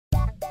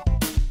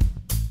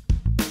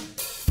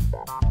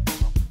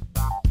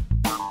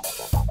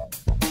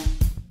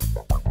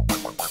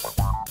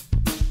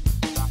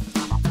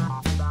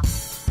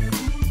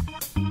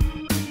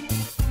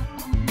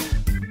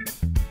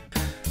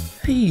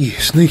Hey,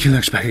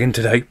 sneekylinux back again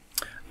today.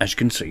 As you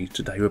can see,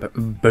 today we're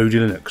about Bodhi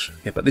Linux.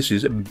 Yeah, but this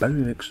is Bodhi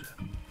Linux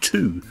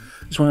 2.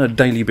 It's one of the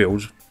daily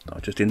builds that I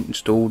just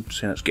installed,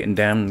 see how it's getting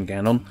down and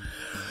going on.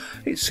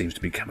 It seems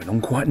to be coming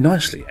on quite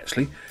nicely,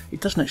 actually.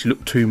 It doesn't actually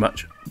look too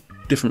much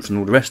different from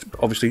all the rest,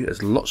 but obviously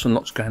there's lots and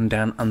lots going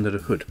down under the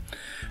hood.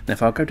 Now,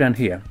 if I go down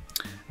here,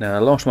 now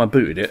last time I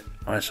booted it,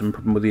 I had some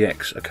problem with the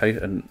X, okay,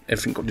 and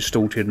everything got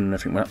distorted and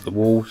everything went up the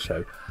wall,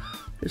 so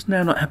it's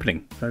now not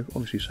happening. So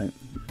obviously something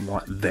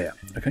right there,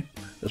 okay,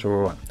 that's all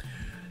right.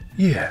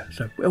 Yeah,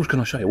 so what else can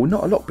I say? Well,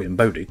 not a lot being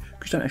Bodhi,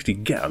 because you don't actually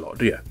get a lot,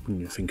 do you, when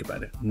you think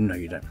about it? No,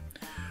 you don't.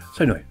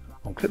 So anyway,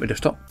 I'll click my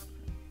desktop,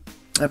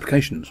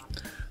 applications.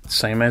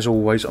 Same as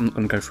always, I'm not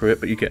going to go through it,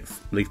 but you get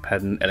leaf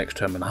pad and LX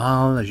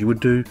terminal, as you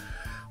would do.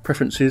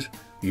 Preferences,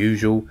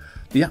 usual.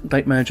 The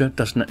update manager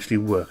doesn't actually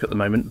work at the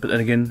moment, but then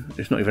again,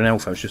 it's not even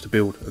alpha, it's just a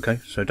build, okay?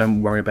 So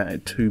don't worry about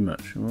it too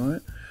much,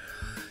 alright?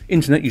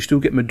 Internet, you still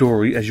get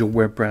Midori as your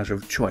web browser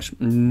of choice.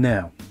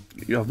 Now,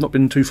 I've not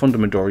been too fond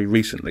of Midori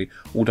recently,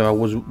 although I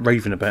was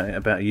raving about it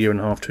about a year and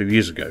a half, 2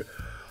 years ago.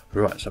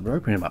 Right, so we're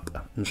opening him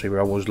up and see where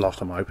I was last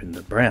time I opened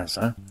the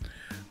browser,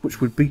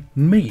 which would be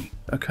me,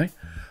 okay?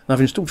 And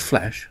I've installed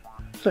Flash.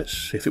 Let's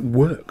see if it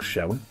works,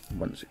 shall we?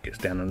 Once it gets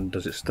down and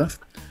does its stuff.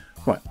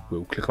 Right,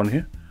 we'll click on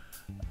here.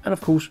 And of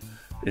course,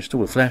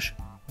 install the Flash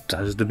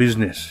does the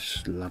business.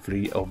 It's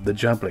lovely of the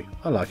jubbly.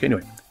 I like it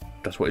anyway.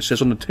 That's what it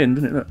says on the tin,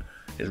 doesn't it? Look,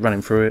 it's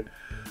running through it.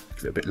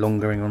 Give it a bit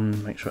longer, hang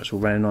on, make sure it's all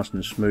running nice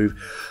and smooth.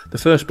 The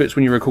first bits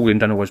when you're recording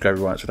don't always go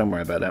right, so don't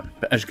worry about that.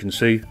 But as you can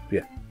see,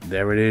 yeah,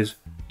 there it is.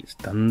 It's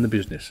done the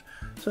business.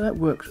 So that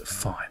works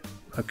fine.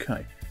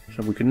 Okay,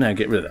 so we can now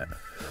get rid of that.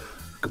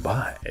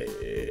 Goodbye.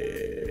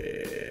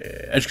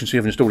 As you can see,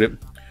 I've installed it,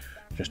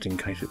 just in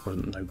case it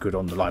wasn't no good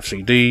on the live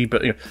CD,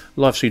 but you know,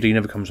 live CD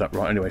never comes up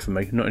right anyway for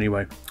me, not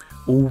anyway.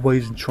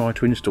 Always try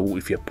to install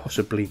if you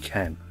possibly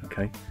can,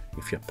 okay?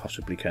 If you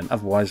possibly can,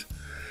 otherwise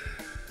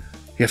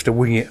you have to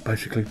wing it,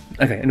 basically.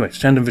 Okay, anyway,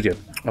 sound and video.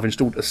 I've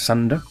installed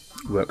Asunder,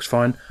 works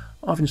fine.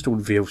 I've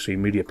installed VLC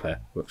Media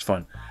Player, works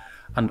fine.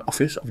 And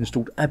Office, I've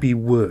installed Abbey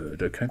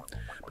Word, okay?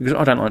 Because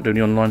I don't like doing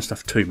the online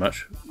stuff too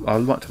much. I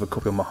like to have a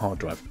copy on my hard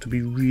drive, to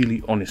be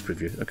really honest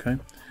with you, okay?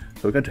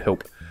 So we go to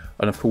Help,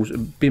 and of course,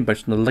 being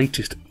based on the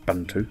latest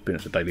Buntu, being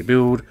it's a daily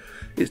build,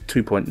 it's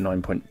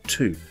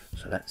 2.9.2,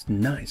 so that's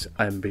nice.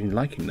 I've been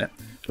liking that.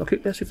 So I'll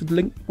click there, see if the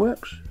link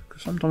works,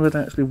 because sometimes they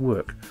don't actually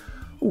work.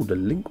 Oh, the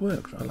link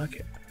works, I like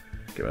it.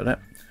 Get rid of that.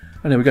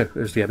 And there we go,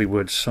 there's the Abbey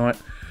Word site.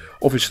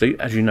 Obviously,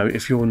 as you know,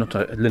 if you're not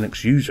a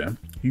Linux user,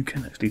 you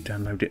can actually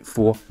download it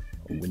for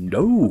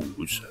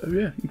Windows. So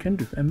yeah, you can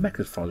do, and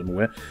Mac as far as I'm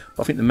aware.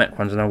 But I think the Mac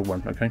one's an old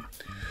one, okay?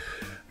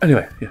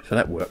 Anyway, yeah, so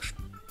that works.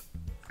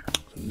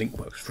 The link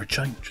works for a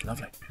change,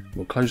 lovely.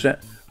 We'll close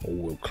that, or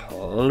we'll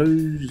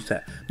close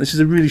that. This is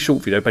a really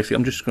short video, basically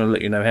I'm just going to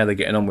let you know how they're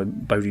getting on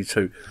with Bodhi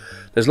 2.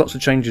 There's lots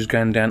of changes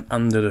going down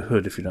under the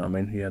hood, if you know what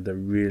I mean. Yeah, there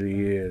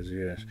really is,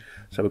 yes.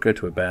 So we'll go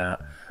to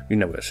about, you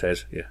know what it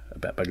says, yeah,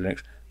 about Bodhi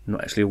Linux.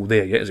 Not actually all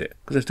there yet, is it?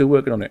 Because they're still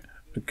working on it.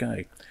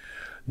 Okay.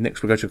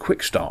 Next we'll go to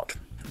Quick Start.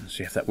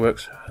 See if that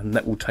works, and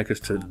that will take us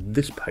to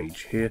this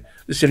page here.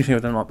 This is the only thing I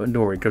don't like about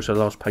Nori. It goes to the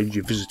last page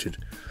you visited.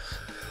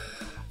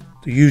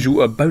 The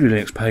usual Bodhi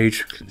Linux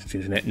page,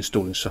 internet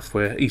installing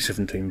software,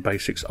 E17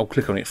 basics. I'll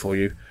click on it for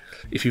you.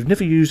 If you've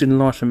never used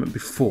Enlightenment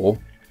before,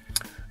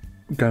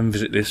 go and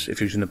visit this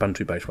if you're using the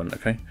Ubuntu based one,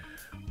 okay?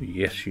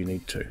 Yes, you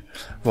need to.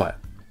 Right,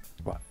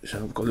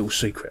 so I've got a little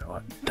secret,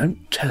 right?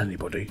 Don't tell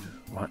anybody,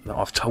 right, that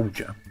I've told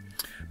you.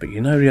 But you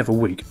know the other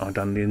week I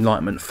done the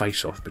Enlightenment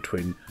face-off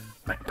between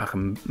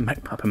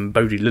MacPup and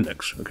Bodhi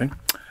Linux, okay?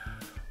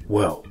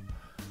 Well,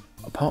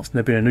 apart from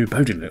there being a new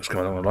Bodhi Linux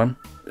coming along the line,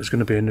 there's going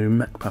to be a new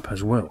MacPup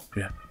as well,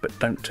 yeah. But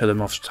don't tell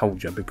them I've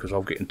told you, because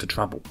I'll get into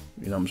trouble,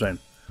 you know what I'm saying?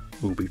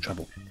 Will be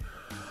trouble.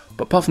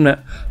 But apart from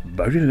that,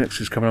 Bodhi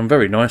Linux is coming on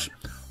very nice.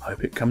 I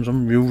hope it comes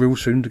on real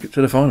soon to get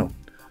to the final.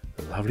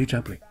 Lovely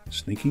jubbly.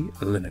 Sneaky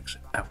Linux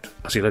out.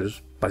 I'll see you later.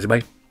 Bye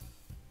bye.